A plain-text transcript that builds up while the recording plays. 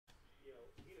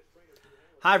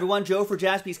Hi everyone, Joe for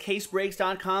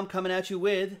JaspysCaseBreaks.com coming at you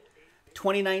with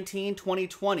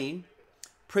 2019-2020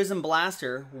 Prizm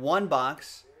Blaster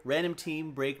 1-box random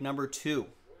team break number 2.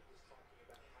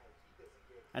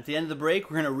 At the end of the break,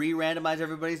 we're going to re-randomize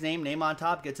everybody's name. Name on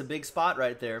top gets a big spot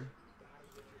right there.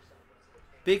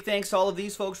 Big thanks to all of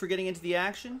these folks for getting into the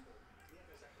action.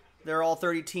 They're all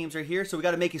 30 teams are here, so we got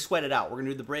to make you sweat it out. We're going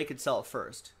to do the break itself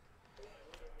first.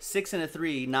 6 and a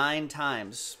 3, 9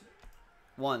 times.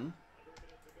 1,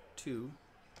 2,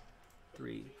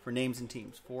 3 for names and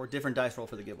teams. 4 different dice roll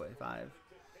for the giveaway. 5,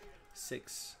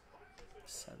 6,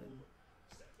 7.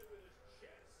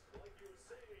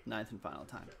 9th and final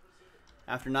time.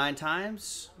 After 9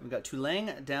 times, we've got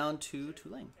Tulane down to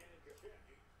Tulane.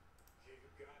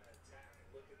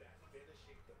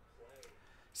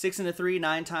 6 and a 3,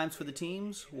 9 times for the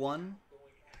teams. 1,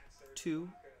 2,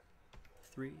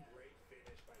 3,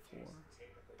 4,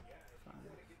 5,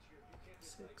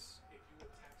 6.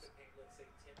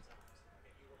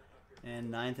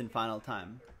 And 9th and final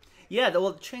time. Yeah,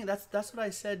 well, that's what I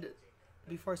said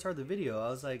before I started the video. I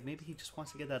was like, maybe he just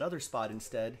wants to get that other spot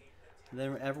instead. And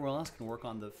then everyone else can work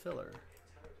on the filler.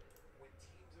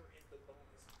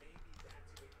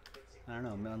 I don't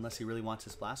know, unless he really wants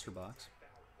his blaster box.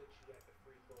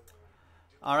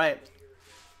 All right,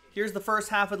 here's the first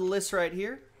half of the list right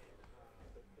here.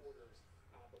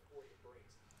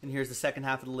 And here's the second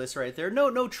half of the list right there.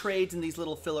 No trades in these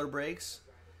little filler breaks.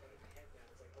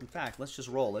 In fact, let's just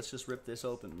roll. Let's just rip this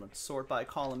open. Let's sort by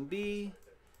column B.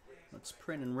 Let's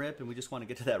print and rip, and we just want to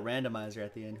get to that randomizer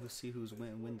at the end. See who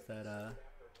wins that.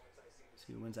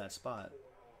 See who wins that spot.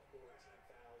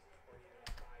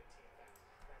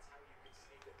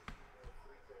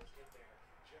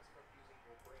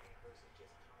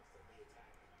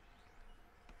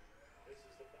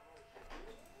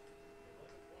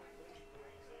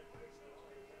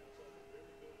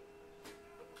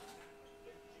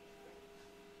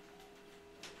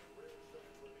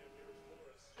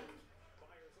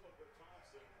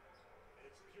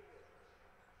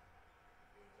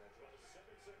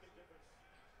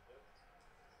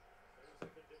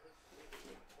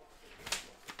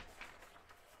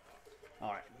 All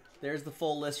right, there's the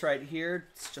full list right here.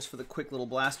 It's just for the quick little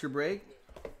blaster break.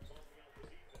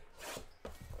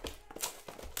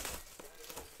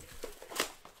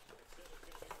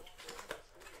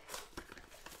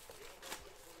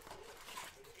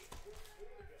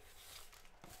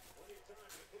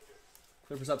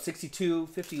 Clippers up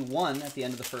 62-51 at the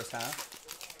end of the first half.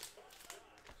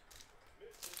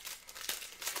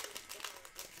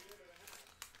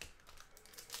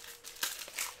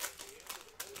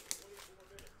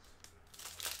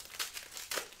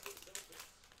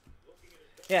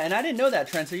 Yeah, and I didn't know that,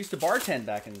 Trent. So I used to bartend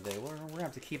back in the day. We're going to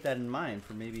have to keep that in mind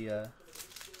for maybe a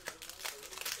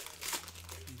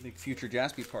big future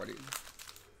Jaspy party.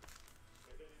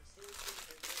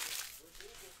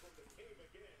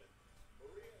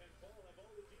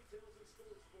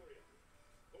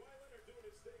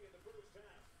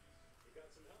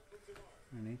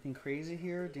 Anything crazy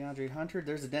here? DeAndre Hunter.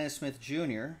 There's a Dennis Smith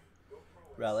Jr.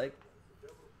 relic.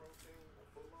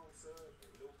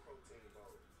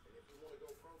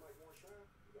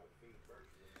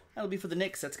 That'll be for the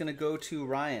Knicks. That's going to go to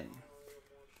Ryan.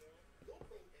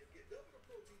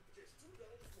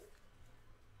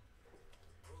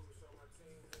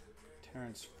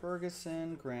 Terrence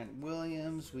Ferguson, Grant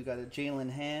Williams. We got a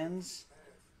Jalen Hands,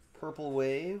 Purple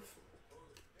Wave.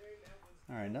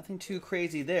 All right, nothing too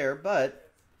crazy there, but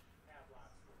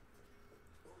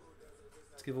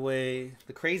let's give away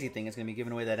the crazy thing. Is going to be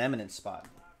giving away that eminence spot.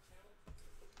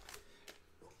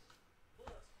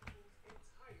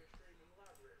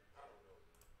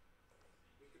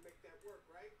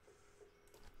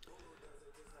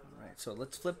 So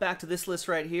let's flip back to this list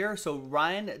right here. So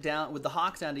Ryan down with the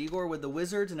Hawks, down to Igor with the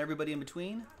Wizards, and everybody in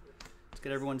between. Let's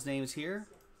get everyone's names here.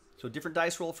 So different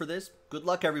dice roll for this. Good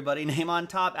luck, everybody. Name on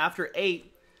top. After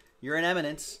 8, you're in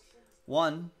eminence.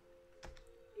 1,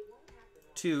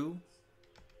 2,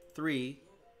 3,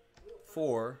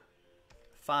 4,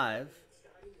 5,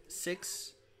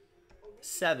 6,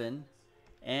 7,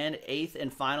 and 8th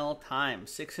and final time.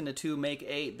 6 and a 2 make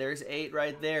 8. There's 8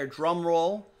 right there. Drum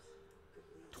roll.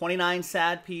 29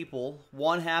 sad people,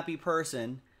 1 happy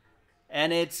person,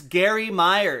 and it's Gary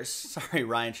Myers. Sorry,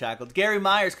 Ryan Shackles. Gary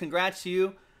Myers, congrats to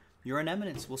you. You're in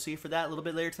eminence. We'll see you for that a little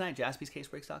bit later tonight.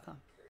 JaspysCaseBreaks.com.